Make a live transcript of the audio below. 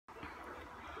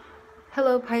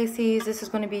Hello Pisces, this is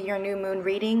going to be your new moon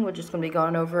reading. We're just going to be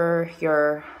going over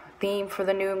your theme for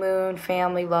the new moon,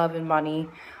 family, love, and money.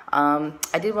 I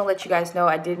did want to let you guys know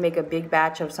I did make a big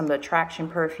batch of some attraction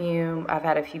perfume. I've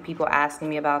had a few people asking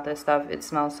me about this stuff. It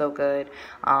smells so good.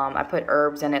 I put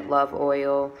herbs in it, love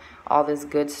oil, all this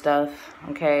good stuff.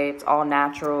 Okay, it's all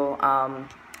natural.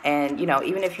 And you know,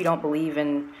 even if you don't believe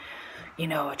in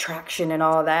attraction and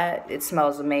all that, it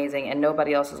smells amazing and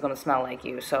nobody else is going to smell like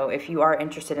you. So if you are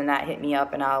interested in that, hit me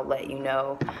up and I'll let you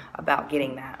know about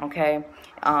getting that. Okay.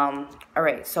 All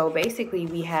right, so basically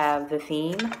we have the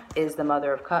theme is the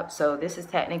Mother of Cups. So this is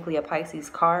technically a Pisces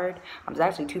card. There's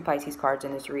actually two Pisces cards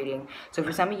in this reading. So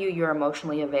for some of you, you're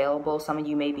emotionally available. Some of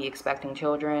you may be expecting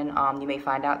children. You may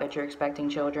find out that you're expecting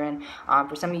children.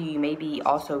 For some of you, you may be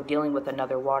also dealing with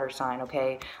another water sign,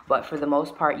 okay? But for the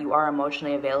most part, you are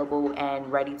emotionally available and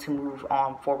ready to move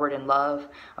on forward in love,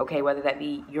 okay? Whether that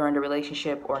be you're in a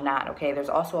relationship or not, okay? There's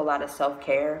also a lot of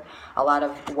self-care, a lot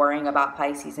of worrying about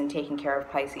Pisces and taking care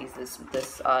of Pisces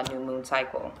this new moon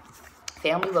cycle.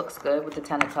 Family looks good with the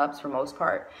Ten of Cups for most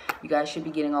part. You guys should be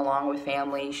getting along with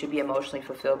family. You should be emotionally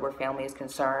fulfilled where family is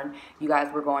concerned. You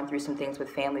guys were going through some things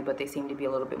with family, but they seem to be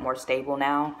a little bit more stable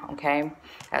now, okay?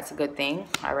 That's a good thing,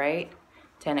 all right?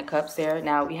 Ten of Cups there.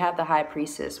 Now we have the High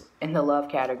Priestess in the love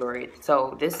category.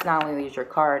 So this not only is your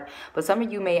card, but some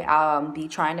of you may be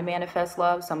trying to manifest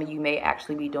love. Some of you may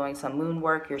actually be doing some moon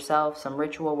work yourself, some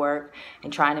ritual work,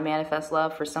 and trying to manifest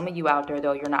love. For some of you out there,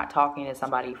 though, you're not talking to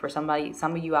somebody. For some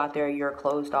of you out there, you're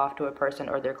closed off to a person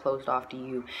or they're closed off to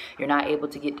you. You're not able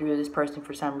to get through to this person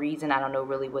for some reason. I don't know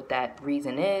really what that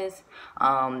reason is.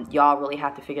 Y'all really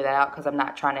have to figure that out because I'm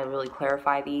not trying to really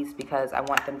clarify these because I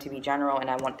want them to be general and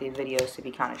I want the videos to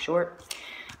be kind of short.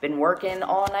 Been working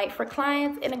all night for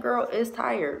clients and a girl is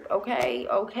tired. Okay.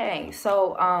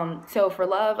 So for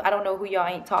love, I don't know who y'all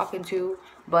ain't talking to,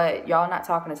 but y'all not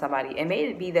talking to somebody. It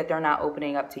may be that they're not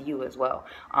opening up to you as well.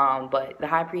 But the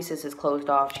High Priestess is closed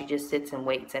off. She just sits and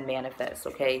waits and manifests,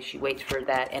 okay? She waits for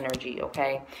that energy,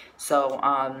 okay? So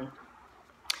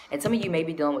and some of you may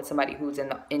be dealing with somebody who's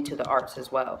into the arts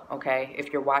as well, okay?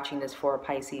 If you're watching this for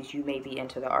Pisces, you may be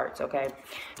into the arts, okay?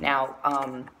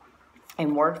 Now,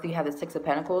 in work, you have the Six of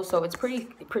Pentacles, so it's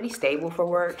pretty stable for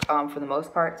work. For the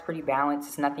most part, it's pretty balanced.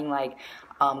 It's nothing like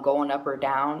going up or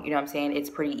down. You know what I'm saying? It's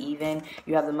pretty even.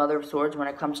 You have the Mother of Swords when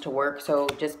it comes to work, so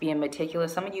just being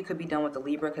meticulous. Some of you could be done with the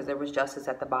Libra because there was Justice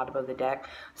at the bottom of the deck.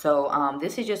 So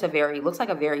this is just looks like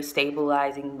a very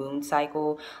stabilizing moon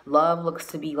cycle. Love looks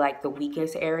to be like the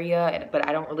weakest area, but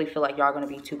I don't really feel like y'all going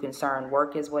to be too concerned.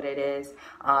 Work is what it is.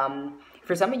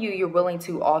 For some of you, you're willing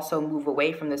to also move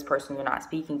away from this person you're not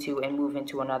speaking to and move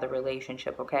into another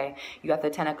relationship, okay? You got the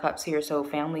Ten of Cups here, so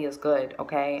family is good,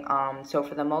 okay? So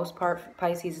for the most part,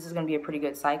 Pisces, this is going to be a pretty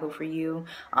good cycle for you.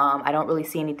 I don't really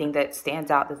see anything that stands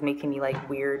out that's making me like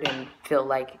weird and feel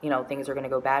like, you know, things are going to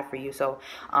go bad for you. So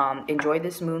enjoy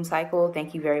this moon cycle.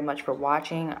 Thank you very much for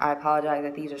watching. I apologize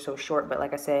that these are so short, but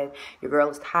like I said, your girl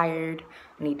is tired,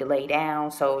 need to lay down.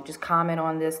 So just comment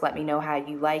on this. Let me know how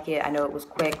you like it. I know it was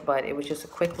quick, but it was just a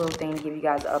quick little thing to give you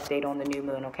guys an update on the new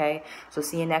moon, okay? So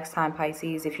see you next time,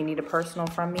 Pisces. If you need a personal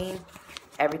from me,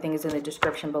 everything is in the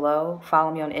description below.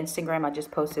 Follow me on Instagram. I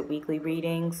just posted weekly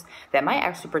readings that might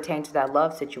actually pertain to that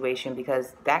love situation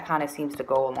because that kind of seems to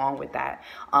go along with that.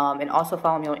 And also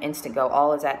follow me on Instant Go.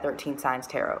 All is at 13 Signs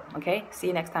Tarot. Okay? See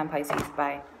you next time, Pisces.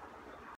 Bye.